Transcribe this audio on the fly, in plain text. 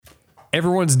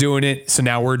Everyone's doing it, so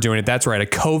now we're doing it. That's right, a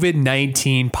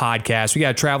COVID-19 podcast. We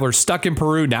got travelers stuck in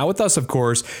Peru, not with us, of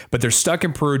course, but they're stuck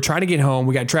in Peru trying to get home.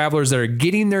 We got travelers that are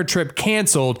getting their trip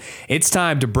canceled. It's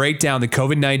time to break down the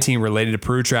COVID-19 related to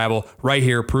Peru travel right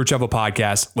here, Peru Travel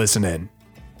Podcast. Listen in.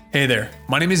 Hey there,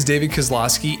 my name is David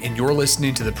Kozlowski, and you're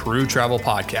listening to the Peru Travel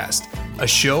Podcast, a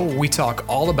show where we talk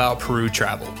all about Peru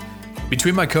travel.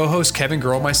 Between my co-host Kevin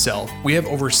Girl and myself, we have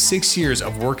over 6 years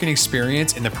of working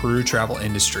experience in the Peru travel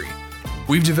industry.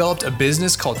 We've developed a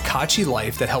business called Kachi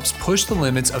Life that helps push the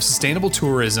limits of sustainable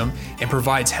tourism and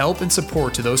provides help and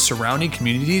support to those surrounding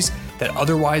communities that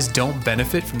otherwise don't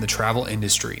benefit from the travel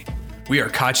industry. We are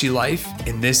Kachi Life,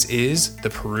 and this is the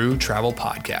Peru Travel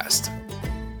Podcast.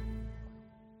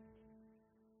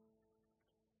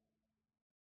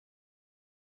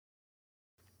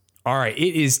 All right,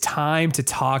 it is time to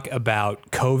talk about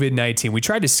COVID-19. We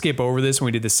tried to skip over this when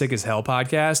we did the Sick as Hell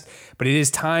podcast, but it is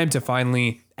time to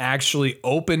finally actually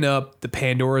open up the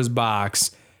Pandora's box,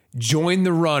 join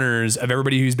the runners of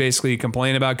everybody who's basically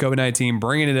complaining about COVID-19,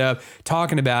 bringing it up,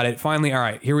 talking about it. Finally, all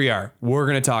right, here we are. We're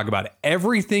going to talk about it.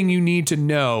 Everything you need to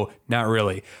know, not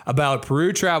really, about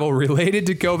Peru travel related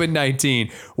to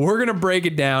COVID-19. We're going to break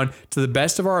it down to the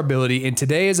best of our ability, and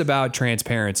today is about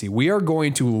transparency. We are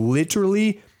going to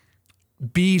literally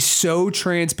be so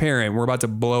transparent. We're about to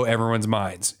blow everyone's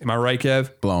minds. Am I right,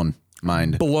 Kev? Blown.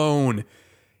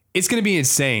 It's going to be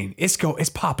insane. It's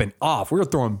popping off. We're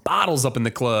throwing bottles up in the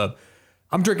club.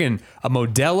 I'm drinking a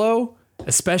Modelo,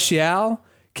 a Special.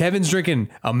 Kevin's drinking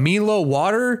a Milo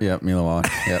water. Yep, Milo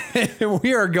water. Yep.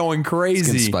 We are going crazy.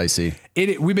 It's getting spicy.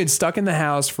 We've been stuck in the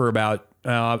house for about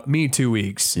 2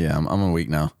 weeks. Yeah, I'm a week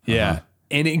now. Yeah.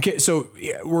 And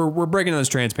we're breaking on this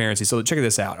transparency. So check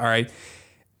this out. All right.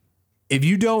 If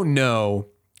you don't know,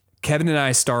 Kevin and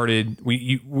I started,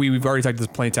 we've already talked this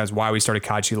plenty of times why we started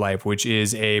Kachi Life, which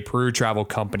is a Peru travel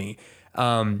company.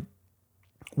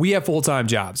 We have full-time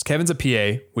jobs. Kevin's a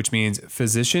PA, which means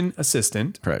physician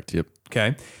assistant. Correct. Yep.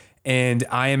 Okay. And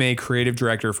I am a creative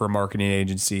director for a marketing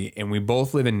agency, and we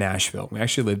both live in Nashville. We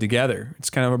actually live together. It's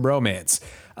kind of a bromance.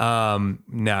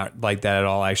 Not like that at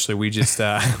all. Actually, we just,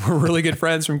 we're really good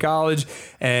friends from college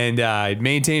and,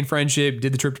 maintained friendship,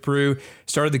 did the trip to Peru,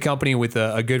 started the company with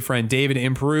a good friend, David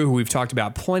in Peru, who we've talked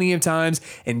about plenty of times.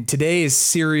 And today is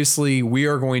seriously, we've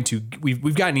gotten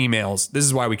emails. This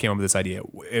is why we came up with this idea.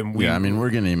 And we're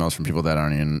getting emails from people that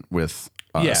aren't in with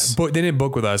us. Yeah, but they didn't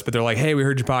book with us, but they're like, hey, we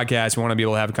heard your podcast. We want to be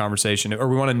able to have a conversation, or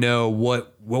we want to know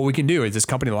what we can do. Is this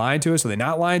company lying to us? Are they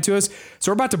not lying to us?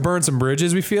 So we're about to burn some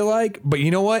bridges, we feel like, but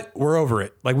you know what? We're over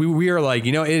it. Like we are like,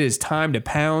 it is time to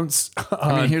pounce.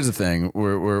 Here's the thing.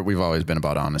 We've always been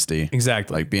about honesty.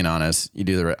 Exactly. Like being honest, you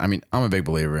do the right. I'm a big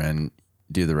believer in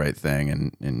do the right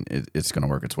thing and it's going to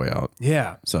work its way out.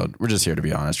 Yeah. So we're just here to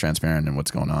be honest, transparent in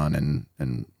what's going on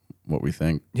and what we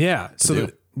think. Yeah. So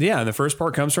the first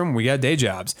part comes from we got day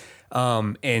jobs.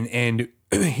 And we're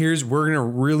going to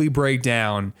really break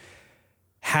down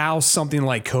how something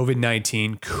like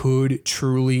COVID-19 could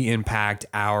truly impact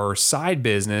our side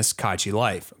business, Kachi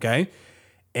Life. Okay.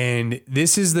 And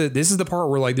this is the part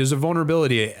where like there's a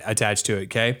vulnerability attached to it.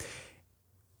 Okay.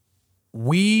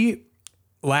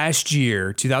 Last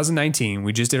year, 2019,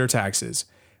 we just did our taxes.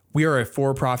 We are a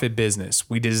for-profit business.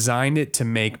 We designed it to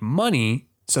make money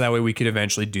so that way we could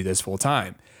eventually do this full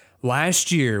time.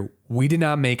 Last year, we did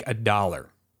not make $1.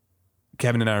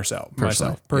 Kevin and myself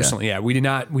personally. Yeah. We did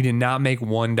not make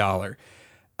 $1.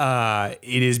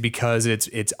 It is because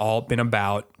it's all been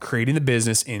about creating the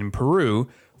business in Peru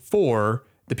for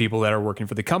the people that are working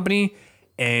for the company.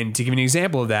 And to give you an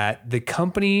example of that, the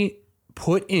company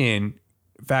put in,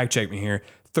 fact check me here,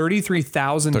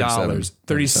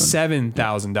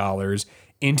 $37,000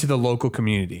 into the local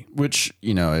community. Which,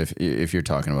 if you're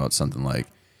talking about something like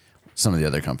some of the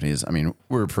other companies,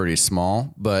 we're pretty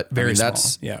small, but very small.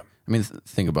 Yeah.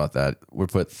 Think about that. We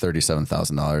put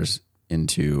 $37,000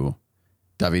 into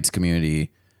David's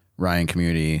community, Ryan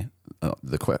community,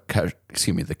 the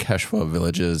Keshwa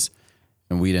villages,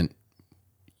 and you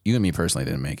and me personally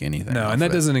didn't make anything. No, and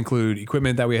that doesn't include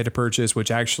equipment that we had to purchase, which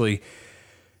actually,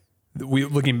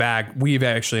 looking back, we've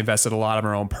actually invested a lot of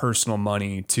our own personal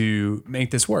money to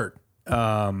make this work.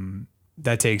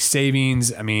 That takes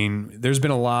savings. There's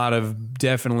been a lot of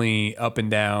definitely up and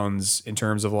downs in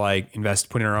terms of like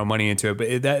putting our own money into it,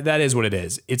 but that is what it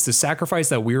is. It's the sacrifice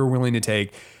that we were willing to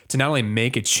take to not only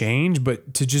make a change,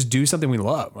 but to just do something we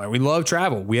love. Right? We love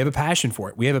travel. We have a passion for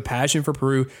it. We have a passion for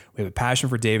Peru. We have a passion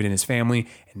for David and his family.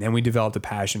 And then we developed a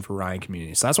passion for Ryan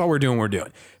community. So that's why we're doing what we're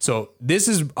doing. So this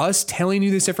is us telling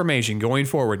you this information going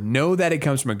forward. Know that it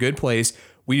comes from a good place.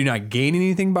 We do not gain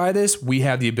anything by this. We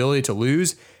have the ability to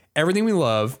lose everything we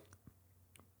love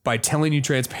by telling you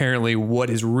transparently what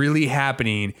is really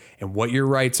happening and what your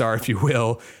rights are, if you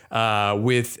will,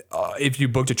 if you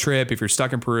booked a trip, if you're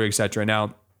stuck in Peru, etc.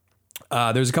 Now,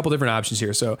 there's a couple different options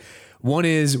here. So one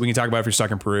is we can talk about if you're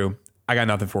stuck in Peru. I got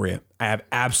nothing for you. I have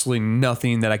absolutely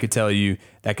nothing that I could tell you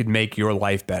that could make your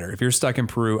life better. If you're stuck in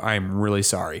Peru, I'm really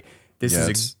sorry. This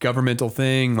is a governmental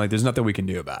thing. Like, there's nothing we can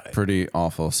do about it. Pretty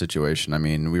awful situation. I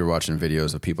mean, we were watching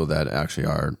videos of people that actually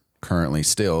are currently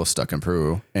still stuck in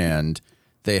Peru, and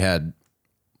they had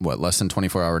less than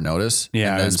 24-hour notice.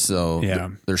 Yeah. And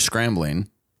then they're scrambling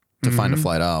to find a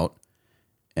flight out,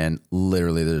 and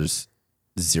literally there's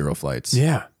 0 flights.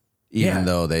 Yeah. Even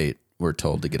though they were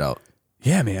told to get out.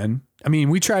 Yeah, man. I mean,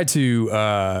 we tried to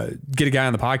get a guy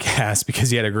on the podcast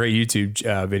because he had a great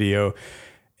YouTube video,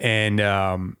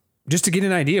 and just to get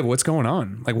an idea of what's going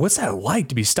on. Like, what's that like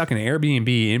to be stuck in an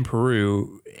Airbnb in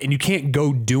Peru and you can't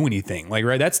go do anything? Like,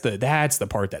 right? That's the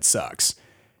part that sucks.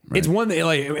 Right. It's one that,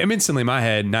 like, I'm instantly in my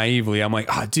head, naively, I'm like,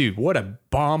 oh, dude, what a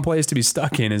bomb place to be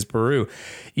stuck in is Peru.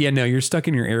 Yeah, no, you're stuck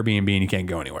in your Airbnb and you can't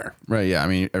go anywhere. Right. Yeah. I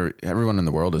mean, everyone in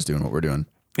the world is doing what we're doing.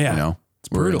 Yeah. You know,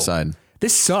 we're inside.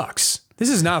 This sucks. This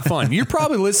is not fun. You're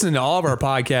probably listening to all of our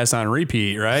podcasts on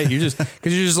repeat, right? You're just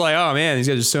like, oh man, these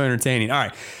guys are so entertaining. All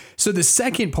right. So the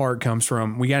second part comes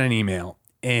from, we got an email,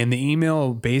 and the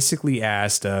email basically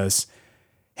asked us,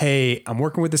 hey, I'm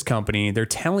working with this company. They're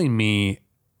telling me,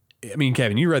 I mean,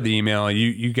 Kevin, you read the email,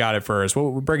 you got it first.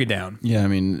 Well, we'll break it down. Yeah. I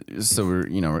mean, so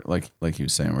we're, like you were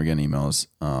saying, we're getting emails,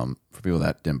 for people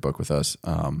that didn't book with us.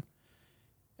 And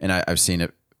I've seen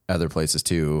it other places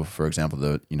too. For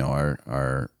example,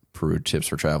 our Peru Tips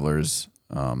for Travelers,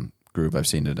 group. I've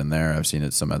seen it in there. I've seen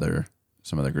it some other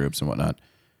groups and whatnot.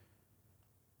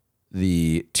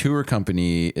 The tour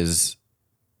company is,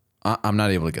 I'm not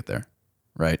able to get there.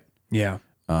 Right. Yeah.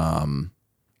 I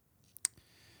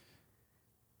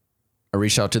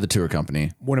reached out to the tour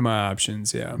company. What are my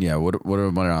options? Yeah. Yeah. What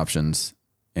are my options?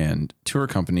 And tour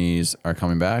companies are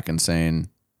coming back and saying,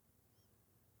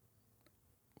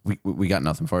 we got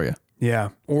nothing for you. Yeah.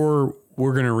 Or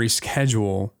we're going to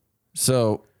reschedule.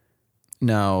 So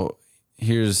now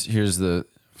here's the,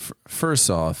 first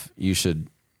off, you should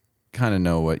kind of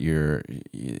know what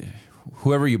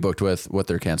whoever you booked with, what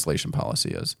their cancellation policy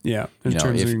is. Yeah.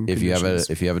 If you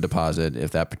have a deposit,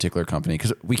 if that particular company,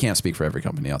 because we can't speak for every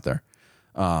company out there.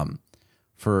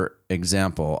 For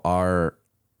example, our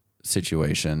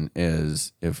situation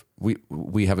is if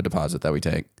we have a deposit that we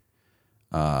take,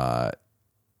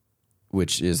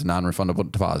 which is a non-refundable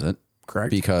deposit.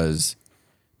 Correct. Because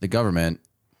the government,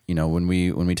 when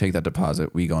we take that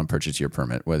deposit, we go and purchase your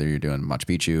permit, whether you're doing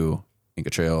Machu Picchu, Inca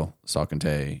Trail,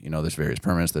 Salcantay, there's various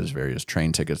permits, there's various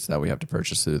train tickets that we have to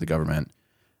purchase through the government,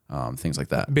 things like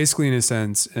that. Basically, in a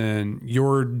sense, and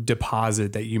your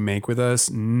deposit that you make with us,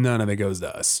 none of it goes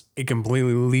to us. It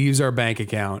completely leaves our bank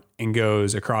account and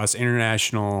goes across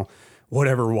international,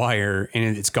 whatever wire,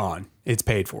 and it's gone. It's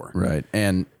paid for. Right.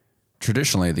 And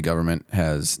traditionally, the government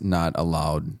has not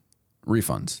allowed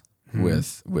refunds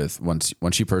with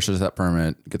once you purchase that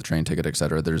permit, get the train ticket, et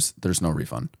cetera, there's no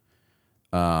refund.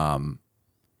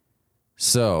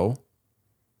 So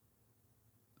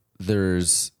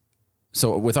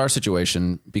with our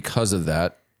situation, because of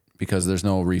that, because there's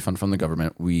no refund from the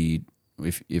government,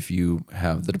 if you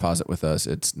have the deposit with us,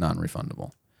 it's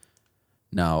non-refundable.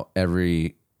 Now so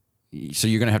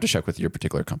you're going to have to check with your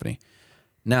particular company.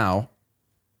 Now,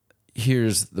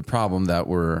 here's the problem that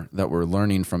we're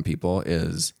learning from people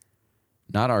is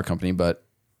not our company, but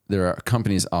there are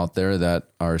companies out there that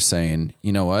are saying,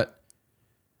 you know what?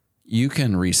 You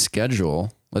can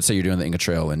reschedule. Let's say you're doing the Inca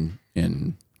Trail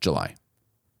in July.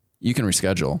 You can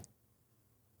reschedule,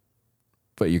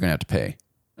 but you're going to have to pay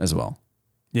as well.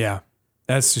 Yeah.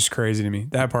 That's just crazy to me.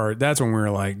 That part, that's when we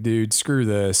were like, dude, screw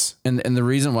this. And the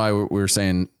reason why we're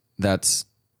saying that's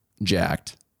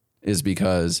jacked is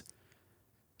because,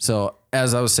 so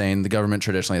as I was saying, the government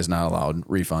traditionally has not allowed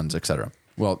refunds, et cetera.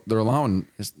 Well, they're allowing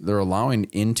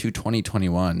into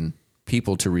 2021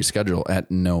 people to reschedule at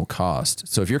no cost.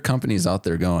 So if your company's out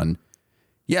there going,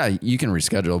 yeah, you can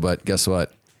reschedule, but guess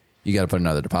what? You got to put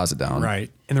another deposit down.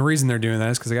 Right. And the reason they're doing that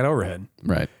is because they got overhead.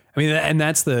 Right. I mean, and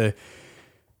that's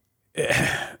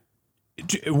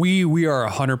we are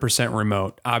 100%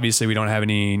 remote. Obviously, we don't have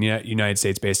any United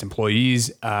States-based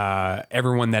employees.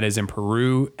 Everyone that is in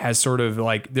Peru has sort of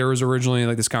like, there was originally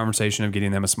like this conversation of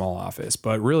getting them a small office,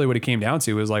 but really what it came down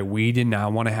to was like, we did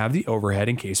not want to have the overhead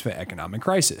in case of an economic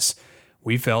crisis.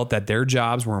 We felt that their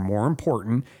jobs were more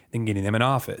important than getting them an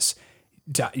office.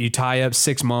 You tie up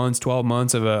 6 months, 12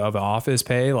 months of office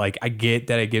pay. Like, I get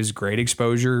that it gives great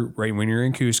exposure right when you're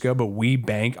in Cusco, but we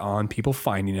bank on people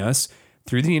finding us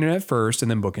through the internet first and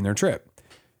then booking their trip.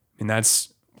 And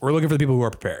we're looking for the people who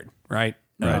are prepared, right?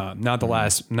 Right. Not the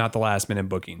last minute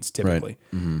bookings typically.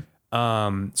 Right.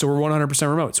 So we're 100%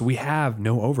 remote. So we have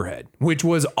no overhead, which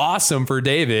was awesome for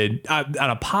David. On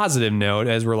a positive note,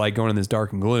 as we're like going in this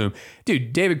dark and gloom,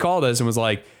 dude, David called us and was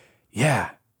like, yeah,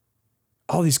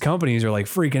 all these companies are like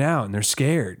freaking out and they're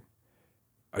scared.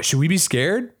 Should we be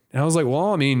scared? And I was like,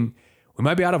 well, I mean, we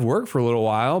might be out of work for a little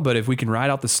while, but if we can ride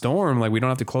out the storm, like we don't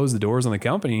have to close the doors on the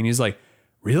company. And he's like,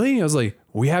 really? I was like,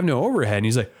 we have no overhead. And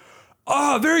he's like,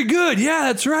 oh, very good. Yeah,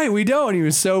 that's right. We don't. And he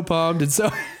was so pumped and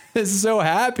so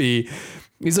happy.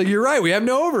 He's like, you're right. We have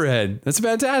no overhead. That's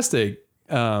fantastic.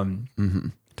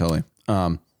 Totally.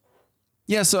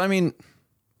 Yeah. So, I mean,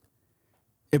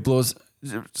 it blows.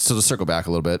 So to circle back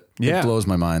a little bit, it blows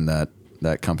my mind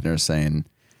that companies are saying,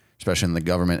 especially when the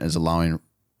government is allowing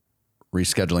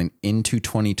rescheduling into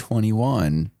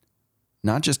 2021,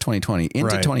 not just 2020,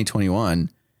 into 2021.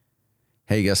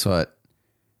 Hey, guess what?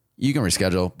 You can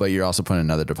reschedule, but you're also putting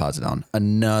another deposit down,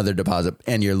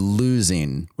 and you're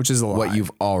losing, which is a lie. What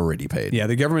you've already paid. Yeah,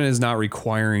 the government is not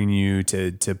requiring you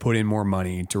to put in more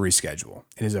money to reschedule.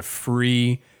 It is a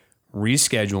free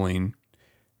rescheduling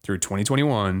through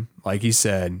 2021, like he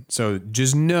said. So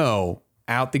just know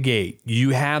out the gate,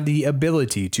 you have the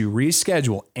ability to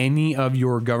reschedule any of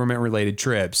your government-related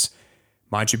trips,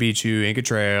 Machu Picchu, Inca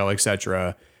Trail,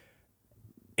 etc.,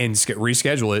 and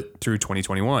reschedule it through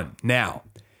 2021. Now,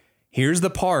 here's the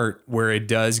part where it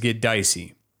does get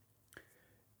dicey.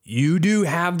 You do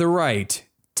have the right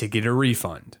to get a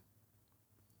refund,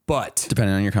 but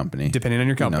depending on your company, you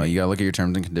gotta look at your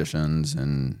terms and conditions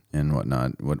and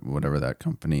whatnot, whatever that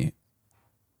company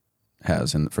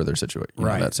has for their situation,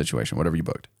 that situation, whatever you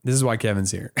booked. This is why Kevin's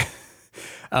here.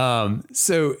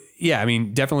 So yeah, I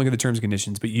mean, definitely look at the terms and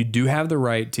conditions, but you do have the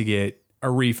right to get a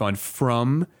refund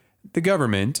from the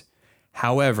government.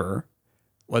 However,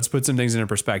 let's put some things into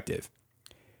perspective.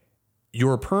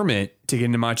 Your permit to get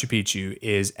into Machu Picchu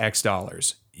is X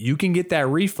dollars. You can get that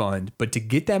refund, but to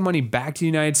get that money back to the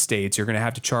United States, you're going to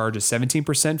have to charge a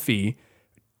 17% fee,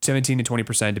 17 to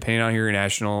 20%, depending on who your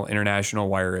international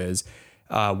wire is.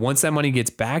 Once that money gets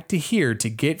back to here, to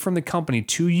get from the company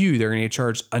to you, they're going to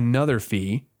charge another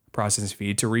fee, processing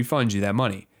fee, to refund you that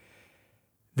money.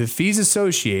 The fees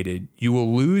associated, you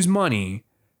will lose money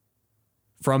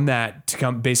from that to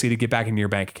come basically to get back into your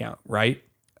bank account, right?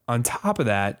 On top of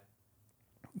that,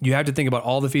 you have to think about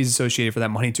all the fees associated for that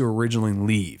money to originally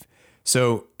leave.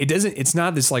 So it's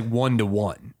not this like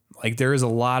 1-to-1. Like there is a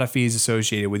lot of fees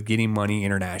associated with getting money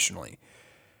internationally.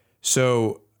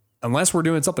 So unless we're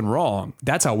doing something wrong,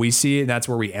 that's how we see it. That's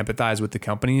where we empathize with the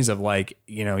companies of like,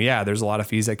 there's a lot of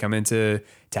fees that come into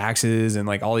taxes and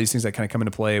like all these things that kind of come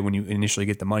into play when you initially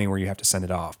get the money where you have to send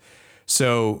it off.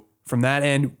 So from that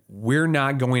end, we're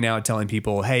not going out telling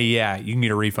people, hey, yeah, you can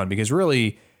get a refund, because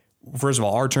really, first of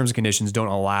all, our terms and conditions don't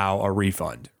allow a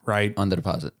refund, right? On the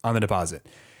deposit.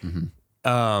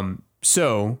 Mm-hmm.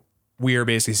 So we are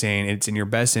basically saying it's in your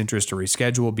best interest to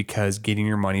reschedule, because getting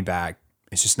your money back,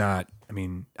 it's just not, I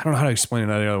mean, I don't know how to explain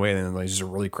it any other way than like just a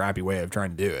really crappy way of trying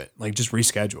to do it. Like just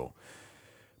reschedule,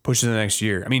 push to the next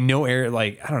year. I mean, no air,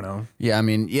 like, I don't know. Yeah. I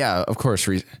mean, yeah, of course.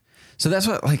 So that's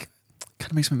what like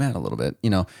kind of makes me mad a little bit,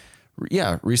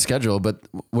 reschedule. But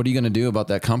what are you going to do about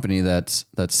that company that's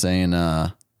saying,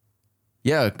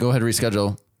 yeah, go ahead,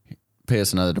 reschedule, pay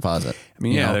us another deposit? I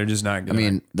mean, they're just not good. I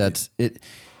mean, that's it.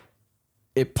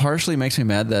 It partially makes me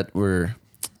mad that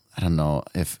I don't know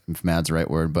if mad's the right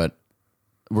word, but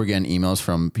we're getting emails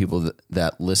from people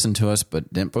that listen to us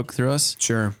but didn't book through us.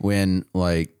 Sure. When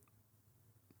like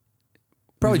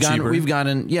probably cheaper. We've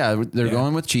gotten, they're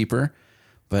going with cheaper,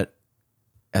 but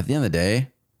at the end of the day,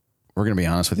 we're going to be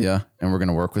honest with you, and we're going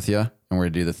to work with you, and we're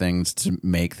going to do the things to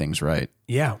make things right.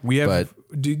 Yeah, we have.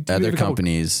 But other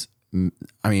companies,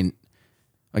 I mean,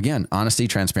 again, honesty,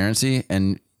 transparency,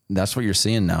 and that's what you're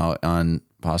seeing now on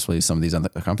possibly some of these other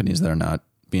companies that are not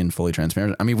being fully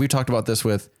transparent. I mean, we've talked about this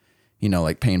with,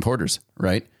 like paying porters,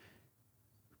 right?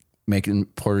 Making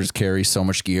porters carry so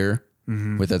much gear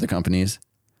with other companies.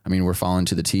 I mean, we're following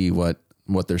to the T what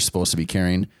they're supposed to be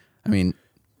carrying. I mean,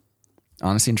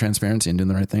 honesty and transparency and doing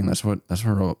the right thing. That's what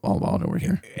we're all about over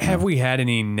here. Have we had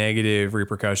any negative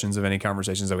repercussions of any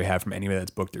conversations that we have from anybody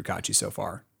that's booked through Kachi so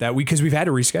far? Because we've had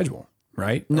to reschedule,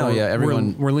 right? No,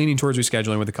 everyone. We're leaning towards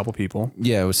rescheduling with a couple people.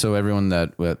 Yeah, so everyone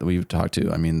that we've talked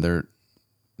to, I mean,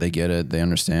 they get it, they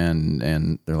understand,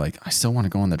 and they're like, I still want to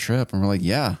go on the trip, and we're like,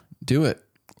 yeah, do it.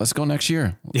 Let's go next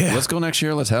year. Yeah. Let's go next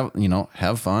year. Let's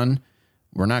have fun.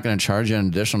 We're not going to charge you an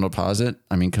additional deposit.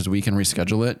 I mean, because we can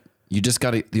reschedule it. You just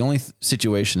got to, the only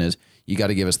situation is you got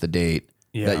to give us the date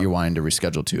that you're wanting to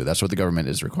reschedule to. That's what the government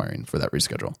is requiring for that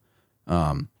reschedule.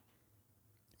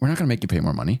 we're not going to make you pay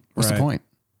more money. What's the point?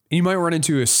 You might run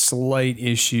into a slight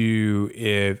issue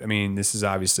this is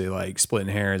obviously like splitting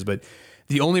hairs, but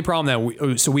the only problem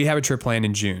that we have a trip planned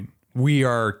in June. We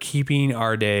are keeping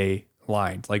our day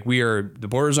lined. Like the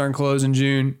borders aren't closed in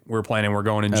June. We're planning, we're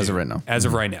going in June. As of right now. As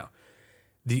of right now.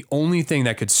 The only thing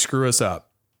that could screw us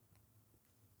up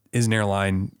is an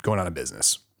airline going out of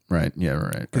business. Right. Yeah.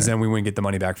 Right. Because then we wouldn't get the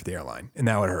money back for the airline, and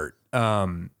that would hurt.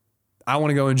 I want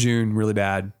to go in June really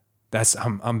bad.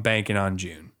 I'm banking on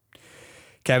June.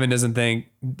 Kevin's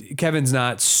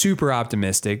not super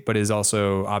optimistic, but is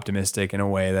also optimistic in a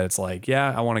way that it's like,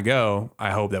 yeah, I want to go. I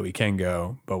hope that we can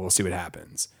go, but we'll see what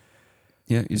happens.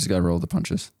 Yeah, you just got to roll the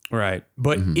punches. Right.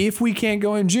 But if we can't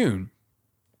go in June,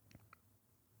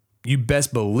 you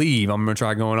best believe I'm going to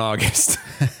try going August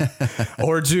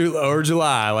or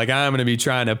July. Like I'm going to be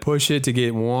trying to push it to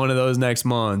get one of those next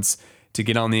months to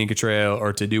get on the Inca Trail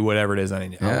or to do whatever it is I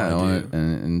want to do.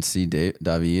 And see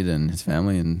David and his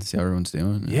family and see how everyone's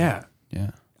doing. Yeah.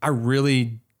 Yeah. I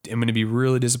really am going to be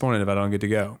really disappointed if I don't get to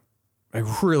go. I'm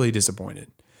really disappointed.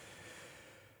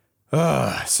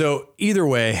 So either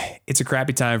way, it's a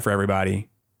crappy time for everybody,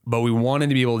 but we wanted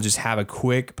to be able to just have a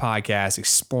quick podcast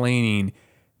explaining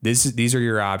these are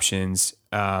your options.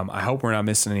 I hope we're not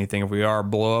missing anything. If we are,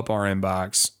 blow up our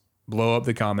inbox, blow up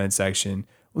the comment section.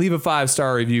 Leave a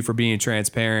 5-star review for being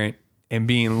transparent and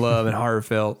being love and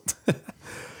heartfelt.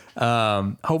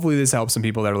 Hopefully this helps some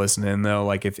people that are listening though.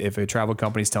 Like if a travel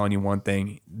company is telling you one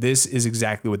thing, this is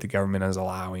exactly what the government is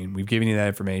allowing. We've given you that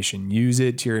information. Use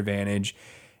it to your advantage.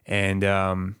 And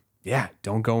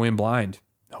don't go in blind.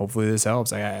 Hopefully this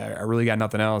helps. I really got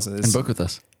nothing else. And book with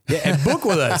us. Yeah, and book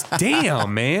with us.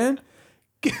 Damn, man.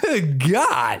 Good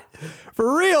God.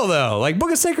 For real, though. Like, book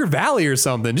a Sacred Valley or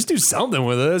something. Just do something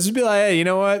with us. Just be like, hey, you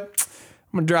know what?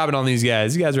 I'm going to drop it on these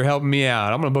guys. These guys are helping me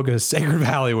out. I'm going to book a Sacred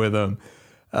Valley with them.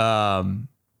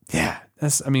 Yeah,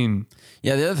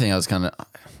 the other thing I was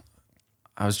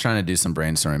trying to do some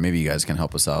brainstorming. Maybe you guys can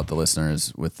help us out, the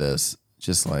listeners, with this.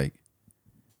 Just like,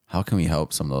 how can we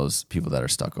help some of those people that are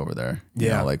stuck over there? You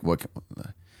know, like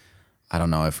I don't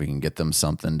know if we can get them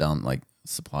something down, like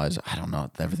supplies. I don't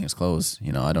know. Everything's closed.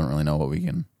 You know, I don't really know what we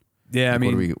can. Yeah,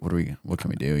 like, what can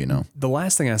we do? You know, the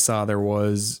last thing I saw there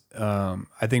was,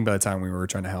 I think by the time we were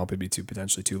trying to help, it'd be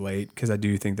potentially too late, because I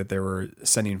do think that they were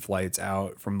sending flights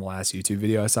out from the last YouTube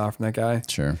video I saw from that guy.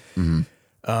 Sure. Mm-hmm.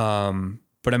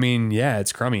 But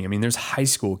it's crummy. There's high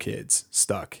school kids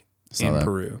stuck in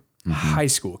Peru. Mm-hmm. High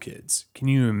school kids. Can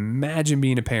you imagine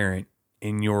being a parent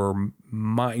and your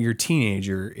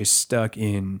teenager is stuck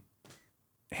in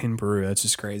Peru? That's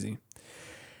just crazy.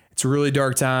 It's a really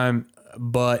dark time,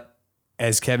 but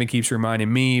as Kevin keeps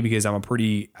reminding me, because I'm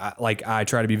I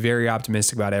try to be very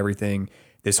optimistic about everything.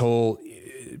 This whole,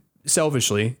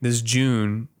 selfishly, this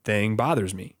June thing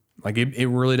bothers me. Like it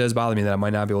really does bother me that I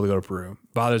might not be able to go to Peru.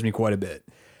 Bothers me quite a bit.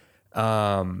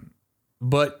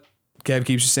 But Kev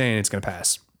keeps just saying it's going to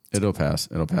pass. It'll pass.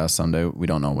 It'll pass someday. We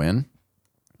don't know when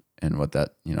and what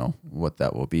that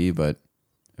will be, but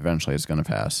eventually it's going to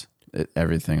pass.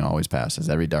 Everything always passes.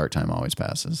 Every dark time always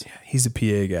passes. Yeah, he's a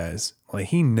PA, guys. Like,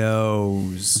 he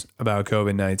knows about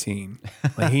COVID-19.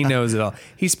 Like, he knows it all.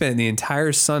 He spent the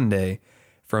entire Sunday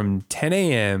from 10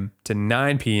 a.m. to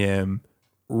 9 p.m.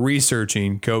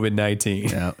 researching COVID-19.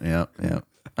 Yeah.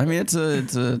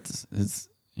 It's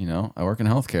I work in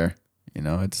healthcare.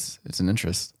 It's an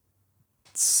interest.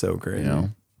 It's so crazy.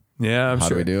 Yeah, how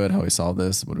do we do it? How do we solve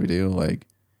this? What do we do? Like,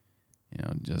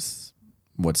 just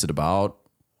what's it about?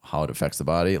 How it affects the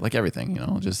body? Like everything,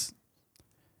 just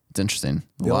it's interesting.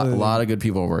 A lot of good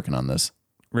people are working on this.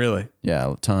 Really?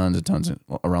 Yeah, tons and tons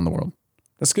around the world.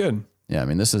 That's good. Yeah,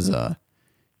 this is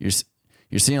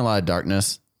you're seeing a lot of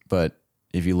darkness, but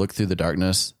if you look through the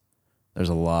darkness, there's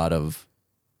a lot of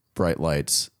bright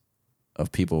lights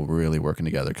of people really working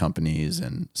together, companies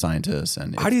and scientists,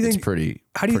 and it's pretty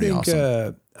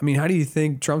awesome. How do you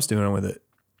think Trump's doing with it?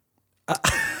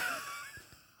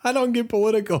 I don't get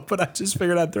political, but I just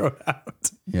figured I'd throw it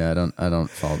out. Yeah, I don't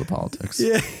follow the politics.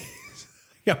 Yeah,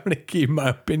 I'm gonna keep my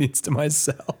opinions to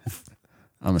myself.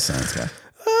 I'm a science guy.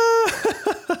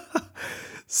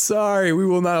 Sorry, we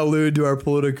will not allude to our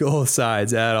political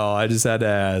sides at all. I just had to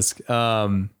ask.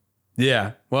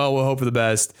 Yeah, well, we'll hope for the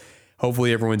best.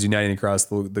 Hopefully everyone's uniting across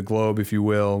the globe, if you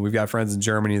will. We've got friends in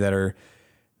Germany that are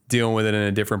dealing with it in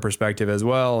a different perspective as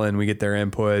well, and we get their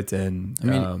input. And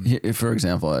for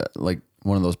example, like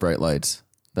one of those bright lights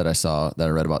that I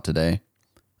read about today,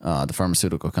 the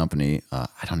pharmaceutical company, I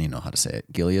don't even know how to say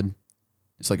it, Gilead.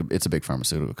 It's a big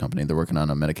pharmaceutical company. They're working on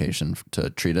a medication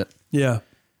to treat it. Yeah.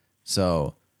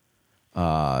 So,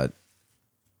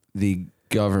 the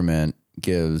government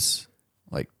gives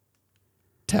like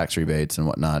tax rebates and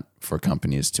whatnot for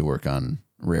companies to work on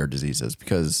rare diseases.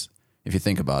 Because if you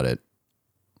think about it,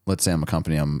 let's say I'm a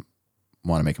company, want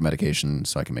to make a medication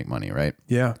so I can make money, right?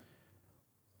 Yeah.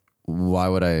 Why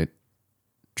would I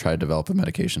try to develop a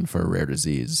medication for a rare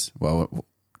disease? Well,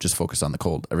 just focus on the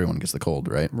cold. Everyone gets the cold,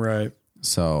 right? Right.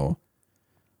 So,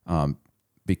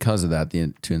 because of that,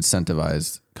 to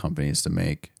incentivize companies to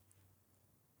make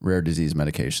rare disease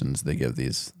medications, they give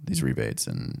these rebates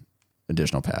and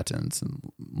additional patents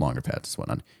and longer patents and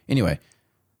whatnot. Anyway,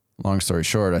 long story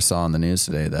short, I saw on the news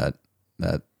today that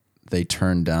they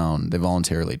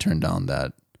voluntarily turned down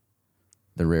the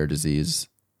rare disease,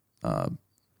 I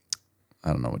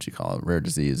don't know what you call it, rare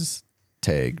disease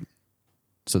tag,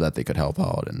 so that they could help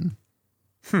out and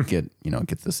get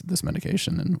this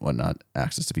medication and whatnot,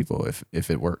 access to people if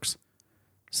it works.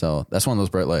 So that's one of those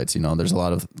bright lights. There's a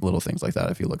lot of little things like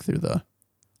that. If you look through the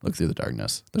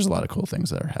darkness, there's a lot of cool things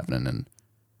that are happening and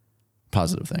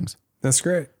positive things. That's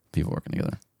great. People working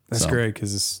together. That's great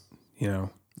because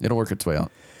it'll work its way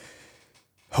out.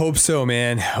 Hope so,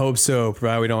 man. Hope so.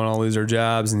 Provided we don't all lose our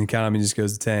jobs and the economy just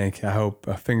goes to tank. I hope.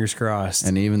 Fingers crossed.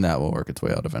 And even that will work its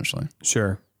way out eventually.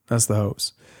 Sure. That's the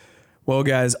hopes. Well,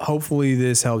 guys, hopefully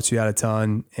this helps you out a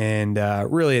ton. And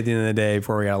really, at the end of the day,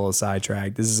 before we got a little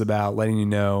sidetracked, this is about letting you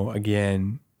know,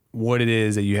 again, what it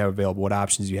is that you have available, what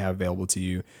options you have available to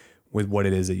you with what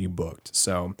it is that you booked.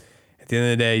 So at the end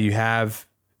of the day, you have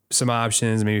some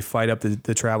options, maybe fight up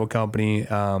the travel company.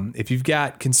 If you've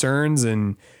got concerns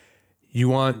and you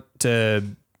want to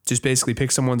just basically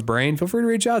pick someone's brain, feel free to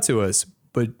reach out to us.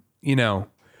 But, we'd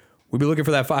be looking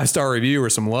for that 5-star review or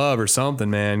some love or something,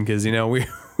 man. Because, we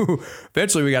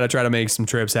eventually we got to try to make some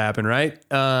trips happen, right?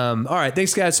 All right.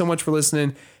 Thanks, guys, so much for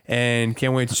listening. And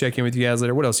can't wait to check in with you guys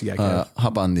later. What else you got, Kev?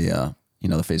 Hop on the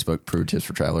Facebook Peru Tips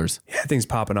for Travelers. Yeah, thing's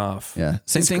popping off. Yeah.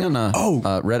 Same thing on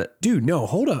Reddit. Dude, no,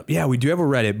 hold up. Yeah, we do have a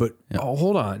Reddit, but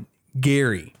hold on.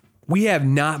 Gary. We have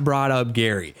not brought up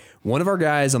Gary. One of our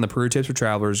guys on the Peru Tips for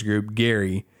Travelers group,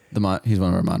 Gary. He's one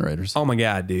of our moderators. Oh, my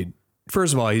God, dude.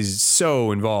 First of all, he's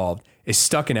so involved. Is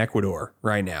stuck in Ecuador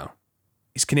right now.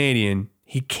 He's Canadian.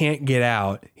 He can't get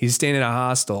out. He's staying in a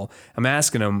hostel. I'm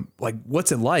asking him,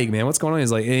 what's it like, man? What's going on?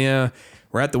 He's like, yeah,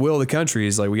 we're at the will of the country.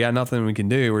 He's like, we got nothing we can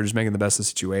do. We're just making the best of the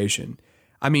situation.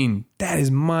 I mean, that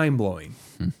is mind blowing.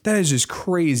 That is just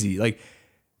crazy.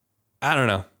 I don't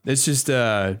know. It's just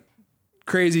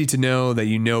crazy to know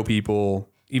that people,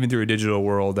 even through a digital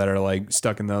world, that are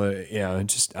stuck in the other,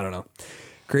 I don't know.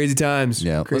 Crazy times.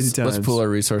 Yeah. Crazy times. Let's pool our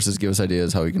resources, give us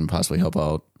ideas how we can possibly help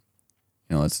out.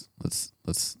 Let's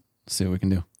see what we can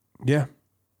do. Yeah,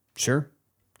 sure.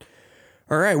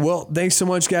 All right. Well, thanks so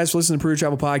much, guys, for listening to Peru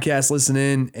Travel Podcast. Listen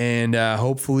in, and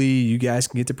hopefully you guys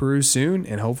can get to Peru soon,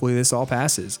 and hopefully this all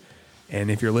passes. And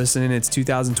if you're listening, it's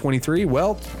 2023.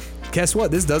 Well, guess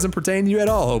what? This doesn't pertain to you at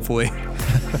all, hopefully.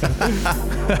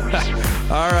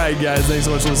 All right, guys. Thanks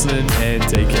so much for listening, and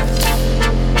take care.